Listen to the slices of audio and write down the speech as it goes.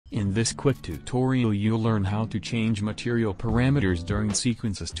In this quick tutorial you'll learn how to change material parameters during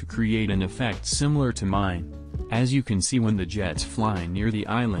sequences to create an effect similar to mine. As you can see, when the jets fly near the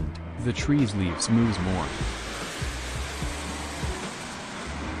island, the tree's leaves moves more.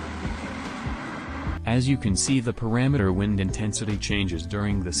 As you can see, the parameter wind intensity changes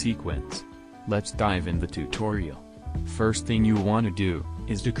during the sequence. Let's dive in the tutorial. First thing you want to do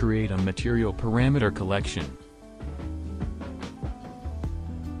is to create a material parameter collection.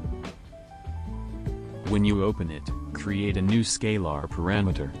 When you open it, create a new scalar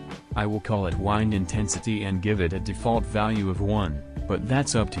parameter. I will call it wind intensity and give it a default value of 1, but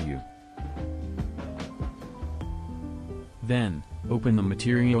that's up to you. Then, open the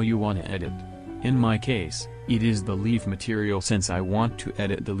material you want to edit. In my case, it is the leaf material since I want to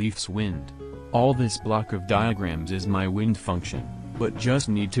edit the leaf's wind. All this block of diagrams is my wind function, but just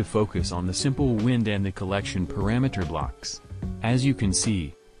need to focus on the simple wind and the collection parameter blocks. As you can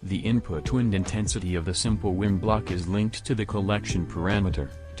see, the input wind intensity of the simple wind block is linked to the collection parameter.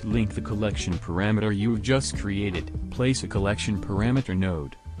 To link the collection parameter you've just created, place a collection parameter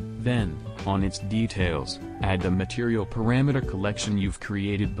node. Then, on its details, add the material parameter collection you've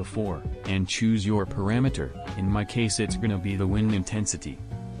created before, and choose your parameter. In my case it's gonna be the wind intensity.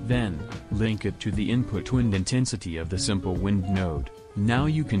 Then, link it to the input wind intensity of the simple wind node. Now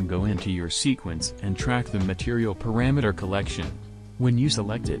you can go into your sequence and track the material parameter collection. When you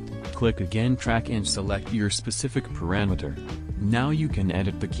select it, click again Track and select your specific parameter. Now you can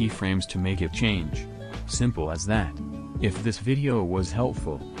edit the keyframes to make it change. Simple as that. If this video was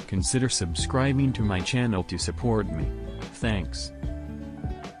helpful, consider subscribing to my channel to support me. Thanks.